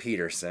Ryan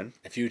Peterson.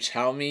 If you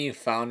tell me you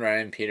found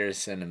Ryan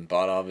Peterson and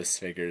bought all of his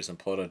figures and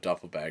pulled a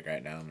duffel bag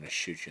right now, I'm going to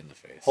shoot you in the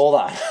face. Hold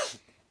on.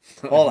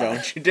 Hold on.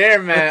 Don't you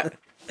dare, Matt.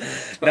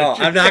 No,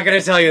 I'm not going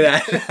to tell you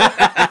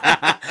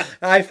that.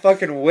 I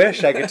fucking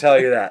wish I could tell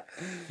you that.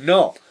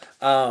 No.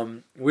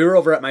 We were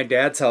over at my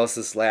dad's house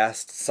this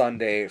last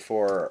Sunday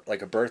for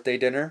like a birthday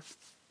dinner.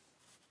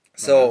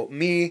 So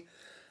me,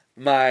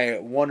 my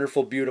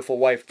wonderful, beautiful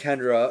wife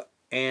Kendra,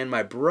 and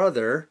my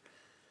brother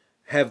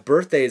have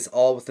birthdays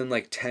all within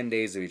like 10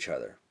 days of each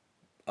other.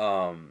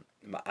 I'm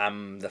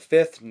the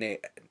 5th,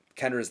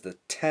 Kendra's the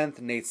 10th,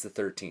 Nate's the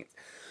 13th.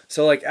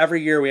 So like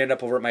every year we end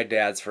up over at my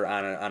dad's for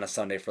on a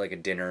Sunday for like a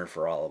dinner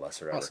for all of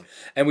us or whatever. Awesome.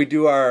 And we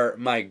do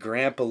my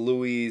Grandpa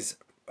Louie's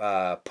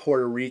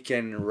Puerto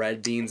Rican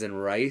red beans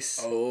and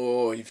rice.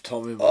 Oh, you've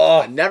told me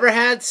about I've never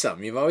had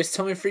some. You've always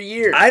told me for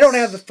years. I don't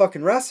have the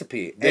fucking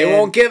recipe. They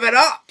won't give it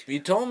up. You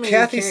told me.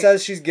 Kathy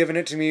says she's given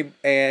it to me,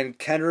 and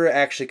Kendra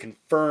actually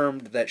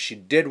confirmed that she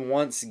did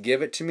once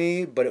give it to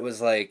me, but it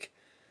was like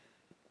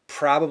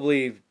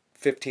probably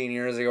 15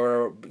 years ago,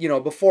 or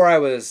before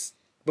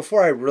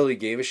I really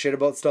gave a shit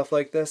about stuff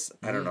like this.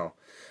 Mm-hmm. I don't know.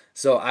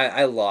 So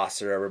I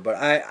lost it or whatever, but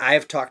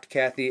I've talked to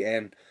Kathy,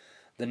 and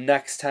the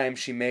next time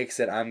she makes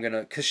it, I'm going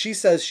to... Because she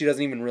says she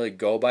doesn't even really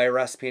go by a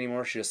recipe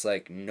anymore. She just,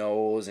 like,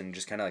 knows and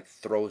just kind of, like,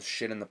 throws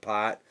shit in the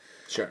pot.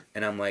 Sure.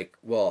 And I'm like,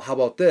 well, how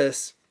about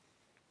this?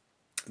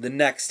 The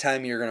next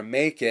time you're going to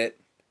make it,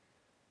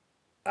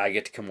 I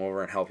get to come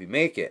over and help you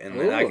make it. And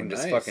then I can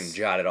just fucking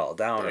jot it all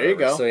down. There you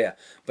go. So, yeah.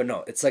 But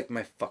no, it's, like,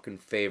 my fucking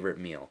favorite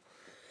meal.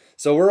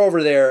 So we're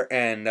over there,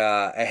 and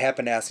I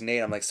happened to ask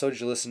Nate, I'm like, so did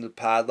you listen to the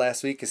pod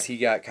last week? Because he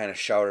got kind of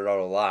shouted out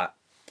a lot.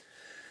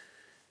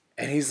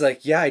 And he's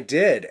like, yeah, I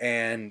did.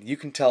 And you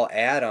can tell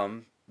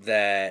Adam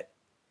that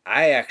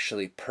I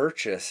actually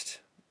purchased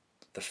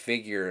the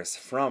figures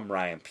from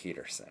Ryan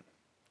Peterson.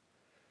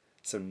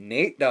 So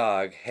Nate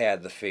Dogg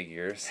had the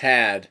figures.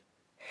 Had.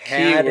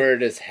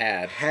 Keyword is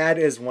had. Had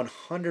is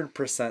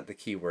 100% the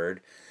keyword,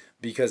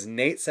 because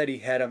Nate said he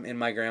had them in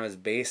my grandma's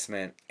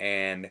basement,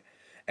 and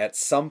at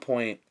some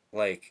point,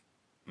 like,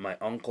 my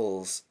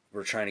uncles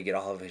were trying to get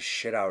all of his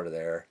shit out of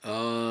there.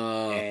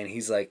 Oh. And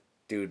he's like,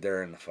 dude,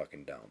 they're in the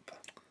fucking dump.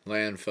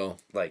 Landfill.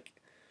 Like,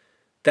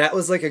 that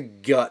was like a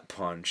gut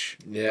punch.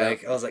 Yeah.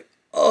 Like, I was like,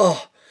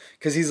 oh.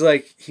 Because he's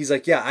like,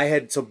 yeah, I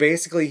had, so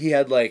basically he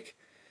had, like,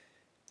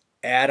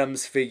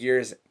 Adam's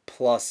figures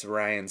plus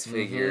Ryan's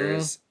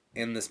figures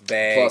in this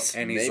bag. Plus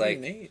and he's like,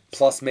 Nate.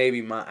 plus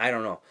maybe my, I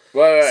don't know.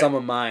 Right. Some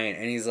of mine.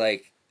 And he's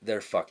like, they're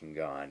fucking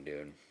gone,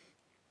 dude.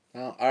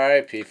 Well,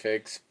 R.I.P.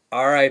 figs.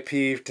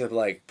 R.I.P. to,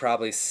 like,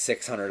 probably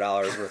 $600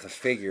 worth of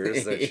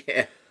figures.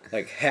 Yeah.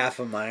 Like, half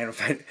of mine.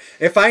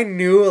 If I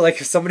knew,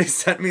 like, if somebody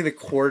sent me the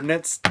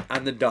coordinates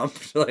on the dump,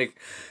 like,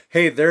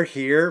 hey, they're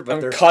here, but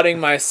I'm they're cutting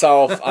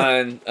myself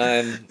on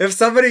if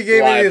somebody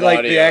gave me, like,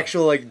 audio. the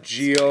actual, like,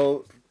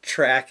 geo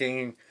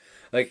tracking,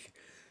 like,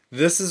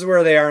 this is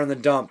where they are in the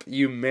dump,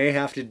 you may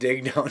have to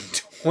dig down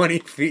 20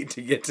 feet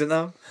to get to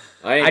them.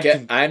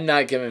 I'm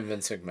not giving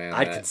Vince McMahon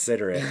I'd that.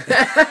 consider it.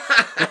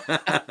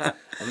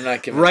 I'm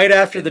not giving right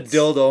after Vince. the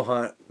dildo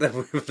hunt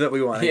that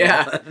we want to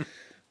Yeah. go on.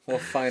 We'll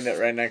find it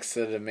right next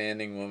to the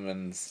Demanding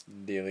Woman's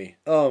dealie.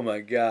 Oh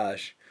my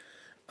gosh.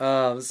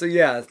 So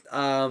yeah,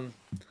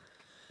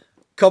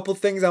 couple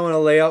things I want to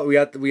lay out.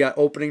 We got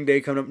opening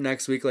day coming up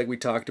next week, like we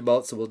talked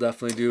about. So we'll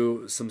definitely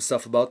do some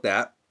stuff about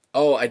that.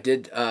 Oh, I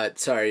did.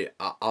 Sorry,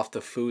 off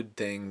the food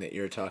thing that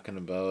you were talking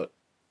about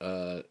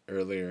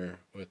earlier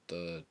with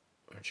the.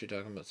 Aren't you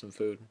talking about some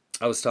food?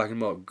 I was talking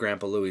about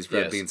Grandpa Louie's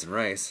red beans and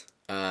rice.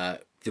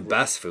 The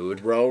best food.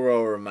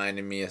 Roro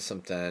reminded me of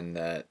something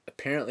that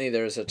apparently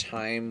there was a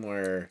time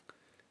where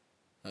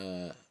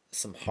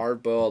some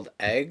hard-boiled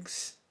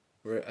eggs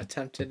were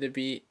attempted to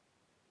be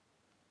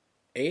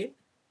 8,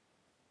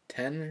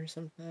 10 or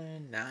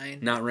something, 9.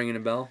 Not ringing a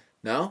bell?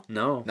 No?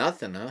 No.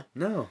 Nothing, huh?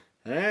 No.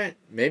 All right.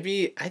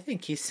 Maybe, I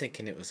think he's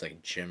thinking it was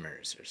like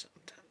Jimmers or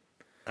something.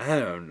 I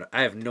don't know.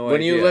 I have no idea.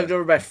 When you lived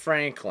over by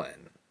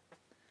Franklin.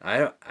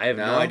 I have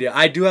no idea.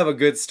 I do have a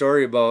good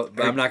story about,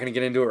 but I'm not going to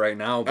get into it right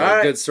now,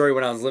 but a good story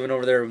when I was living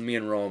over there with me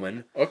and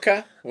Roman.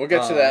 Okay. We'll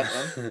get to that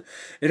one.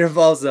 It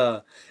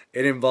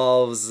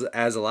involves,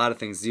 as a lot of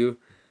things do,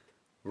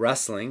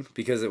 wrestling,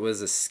 because it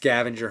was a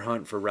scavenger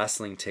hunt for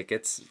wrestling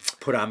tickets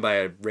put on by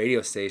a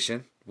radio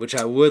station, which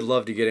I would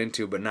love to get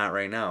into, but not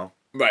right now.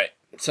 Right.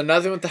 So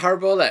nothing with the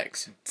hard-boiled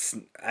eggs.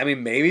 I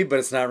mean, maybe, but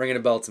it's not ringing a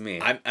bell to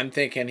me. I'm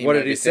thinking What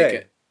did he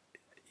say?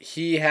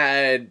 He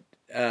had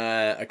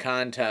a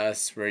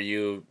contest where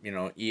you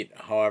eat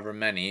however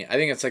many. I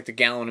think it's like the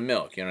gallon of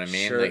milk. You know what I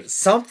mean? Sure. Like,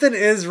 Something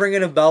is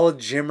ringing a bell with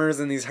Jimmers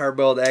and these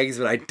hard-boiled eggs,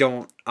 but I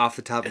don't, off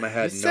the top of my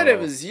head, he said it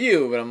was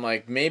you, but I'm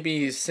like, maybe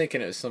he's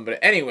thinking it was somebody.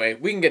 Anyway,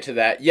 we can get to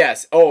that.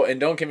 Yes. Oh, and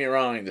don't get me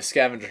wrong, the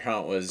scavenger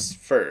hunt was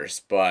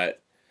first,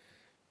 but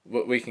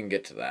we can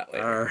get to that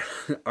later.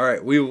 All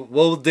right.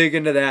 We'll dig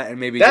into that and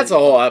maybe that's a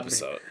whole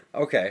episode.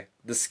 Okay.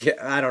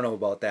 I don't know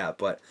about that,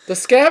 but the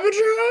scavenger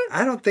hunt?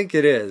 I don't think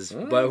it is,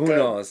 but who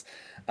knows?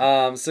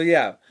 So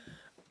yeah,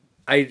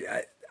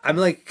 I'm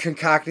like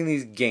concocting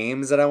these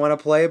games that I want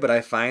to play, but I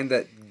find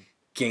that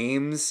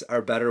games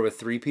are better with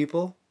 3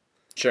 people.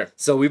 Sure.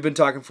 So we've been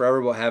talking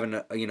forever about having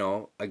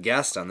a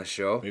guest on the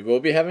show. We will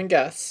be having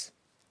guests.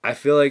 I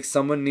feel like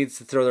someone needs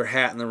to throw their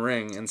hat in the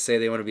ring and say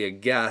they want to be a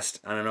guest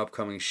on an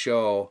upcoming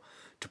show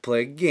to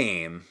play a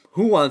game.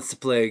 Who wants to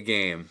play a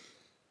game?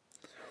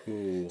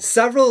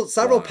 Several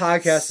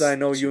podcasts that I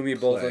know you and me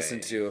both listen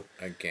to.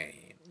 A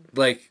game.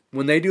 Like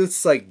when they do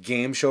this like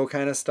game show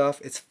kind of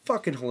stuff, it's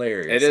fucking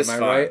hilarious. It is Am I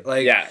fun. right?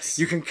 Like yes.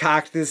 You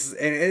concoct this,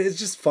 and it's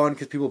just fun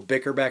because people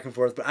bicker back and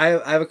forth. But I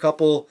have a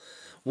couple.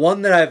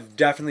 One that I've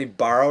definitely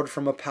borrowed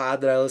from a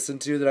pod that I listen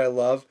to that I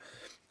love,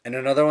 and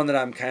another one that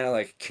I'm kind of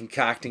like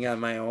concocting on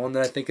my own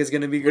that I think is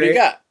going to be great.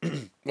 What do you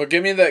got? Well,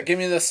 give me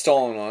the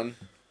stolen one.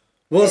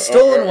 Well, the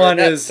stolen one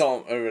is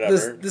stolen, or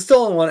whatever. The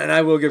stolen one, and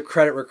I will give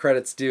credit where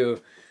credit's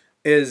due,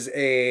 is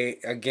a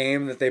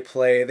game that they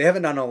play. They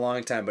haven't done in a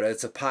long time, but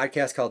it's a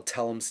podcast called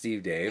Tell 'em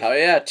Steve Dave. Oh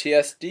yeah,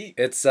 TSD.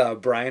 It's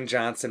Brian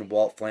Johnson,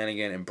 Walt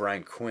Flanagan, and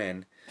Brian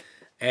Quinn.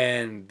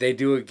 And they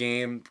do a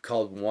game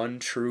called 1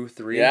 True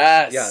 3.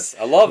 Yes.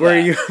 I love that.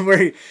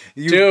 Where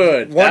you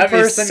dude, one that'd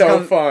person be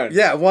so fun.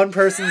 Yeah, one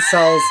person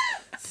sells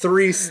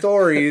 3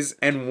 stories,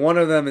 and one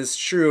of them is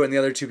true, and the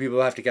other 2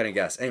 people have to kind of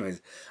guess.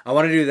 Anyways, I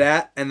want to do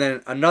that, and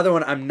then another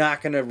one I'm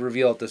not going to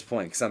reveal at this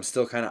point because I'm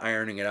still kind of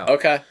ironing it out.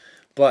 Okay.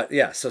 But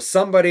yeah, so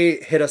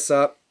somebody hit us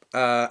up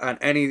on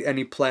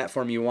any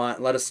platform you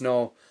want. Let us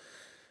know.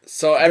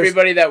 So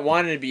everybody that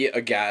wanted to be a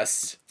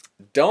guest,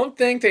 don't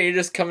think that you're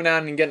just coming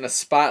out and getting a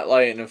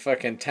spotlight in a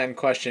fucking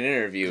 10-question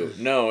interview.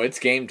 No, it's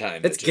game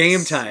time. It's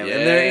game time. Yeah.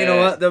 And there, you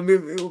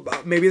know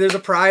what? Maybe there's a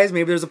prize.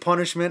 Maybe there's a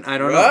punishment. I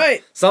don't know.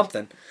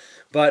 Something.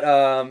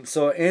 But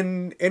so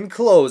in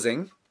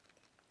closing,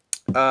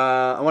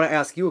 I want to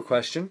ask you a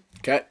question.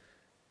 Okay.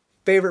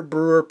 Favorite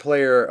Brewer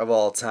player of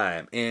all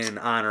time in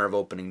honor of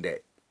opening day?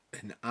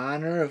 In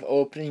honor of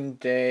opening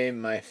day,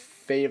 my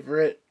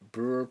favorite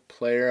Brewer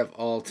player of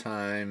all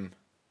time,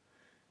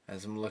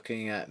 as I'm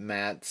looking at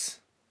Matt's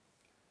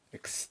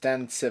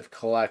extensive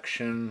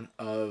collection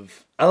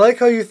of... I like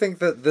how you think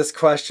that this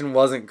question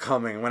wasn't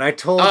coming. When I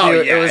told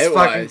you it was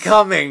fucking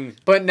coming.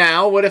 But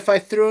now, what if I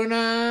threw in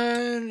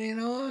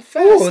a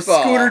fastball? Ooh,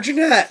 Scooter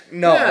Jeanette.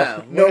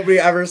 No, nobody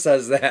ever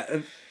says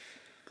that.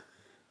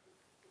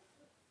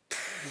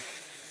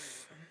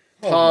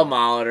 Paul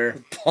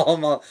Molitor.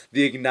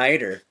 The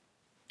Igniter.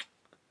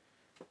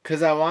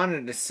 Because I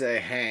wanted to say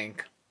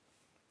Hank.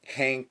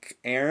 Hank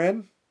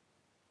Aaron?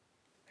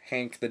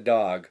 Hank the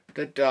dog.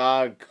 The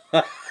dog.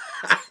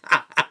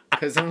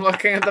 Because I'm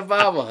looking at the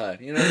bobblehead.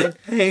 You know what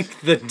I mean?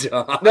 Hank the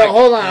dog. No,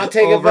 hold on. I'll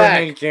take it back.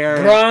 Hank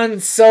Aaron. Bron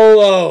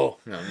Solo.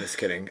 No, I'm just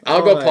kidding.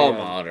 I'll go Paul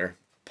Molitor.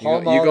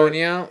 You going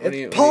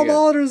Yount? Paul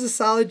Molitor is a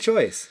solid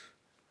choice.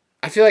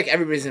 I feel like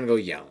everybody's going to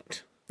go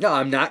Yount. No,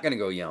 I'm not going to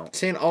go Yount.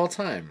 Saying all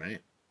time,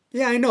 right?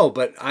 Yeah, I know,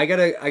 but I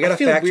gotta I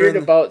feel weird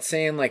about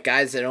saying like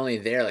guys that are only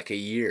there like a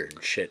year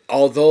and shit.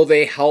 Although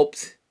they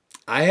helped.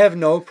 I have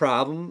no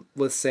problem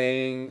with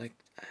saying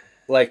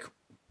like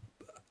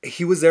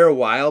he was there a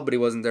while, but he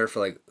wasn't there for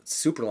like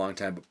super long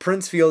time. But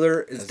Prince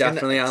Fielder is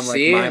definitely on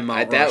like my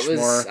Mount Rushmore. That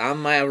was on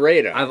my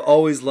radar. I've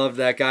always loved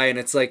that guy, and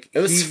it's like it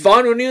was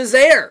fun when he was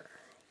there.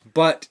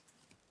 But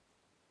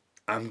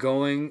I'm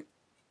going,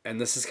 and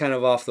this is kind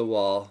of off the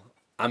wall.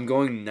 I'm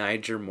going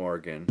Nyjer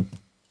Morgan.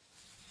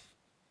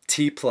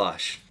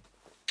 T-Plush.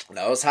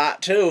 That was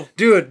hot too.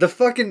 Dude,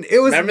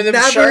 it was Remember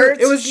them shirts?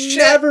 It was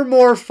never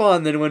more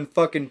fun than when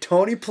fucking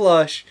Tony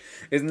Plush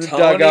is in the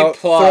dugout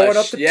throwing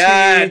up the tee.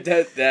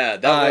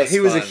 That was he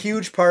was a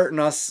huge part in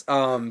us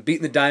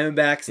beating the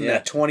Diamondbacks in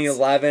that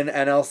 2011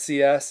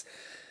 NLCS.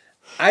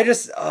 I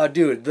just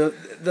dude,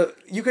 the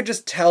you could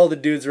just tell the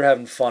dudes were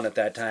having fun at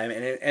that time,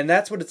 and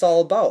that's what it's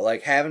all about,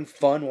 like having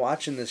fun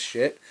watching this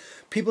shit.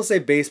 People say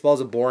baseball's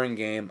a boring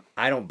game.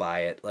 I don't buy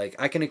it. Like,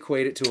 I can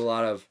equate it to a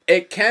lot of...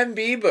 It can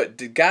be,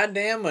 but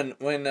goddamn,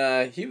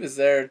 when he was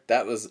there,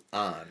 that was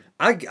on.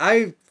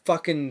 I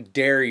fucking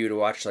dare you to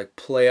watch, like,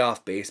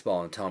 playoff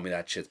baseball and tell me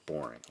that shit's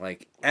boring.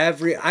 Like,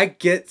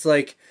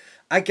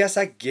 I guess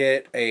I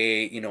get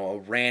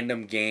a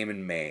random game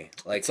in May.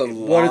 Like, it's a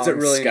what does it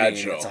really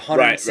schedule. mean? It's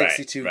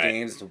 162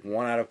 games. It's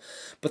one out of...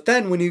 But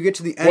then when you get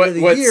to the end of the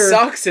year... What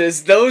sucks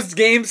is those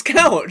games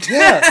count.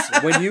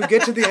 Yes. When you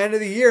get to the end of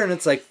the year and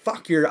it's like,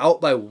 fuck, you're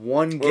out by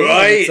one game.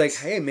 Right. It's like,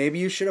 hey, maybe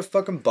you should have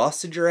fucking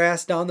busted your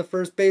ass down the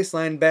first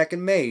baseline back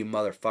in May, you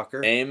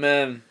motherfucker.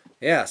 Amen.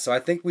 Yeah, so I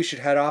think we should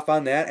head off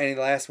on that. Any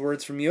last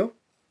words from you?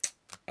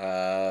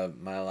 My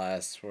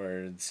last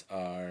words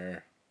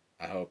are...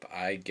 I hope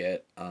I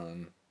get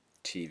on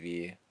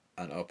TV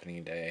on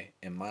opening day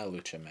in my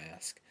lucha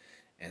mask,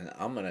 and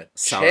I'm going to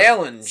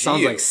challenge you.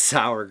 Sounds like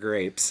sour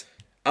grapes.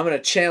 I'm going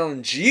to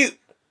challenge you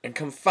and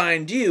come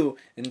find you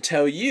and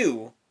tell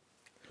you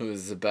who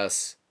is the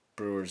best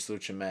Brewers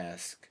lucha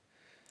mask.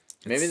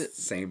 Maybe the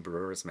same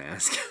Brewers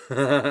mask.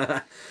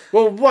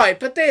 Well, right,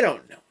 but they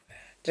don't know that.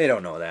 They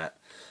don't know that.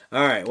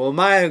 All right, well,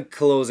 my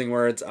closing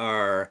words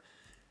are,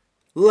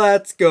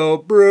 let's go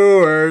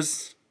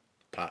Brewers.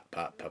 Pop,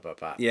 pop, pop, pop,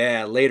 pop.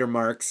 Yeah, later,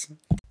 Marks.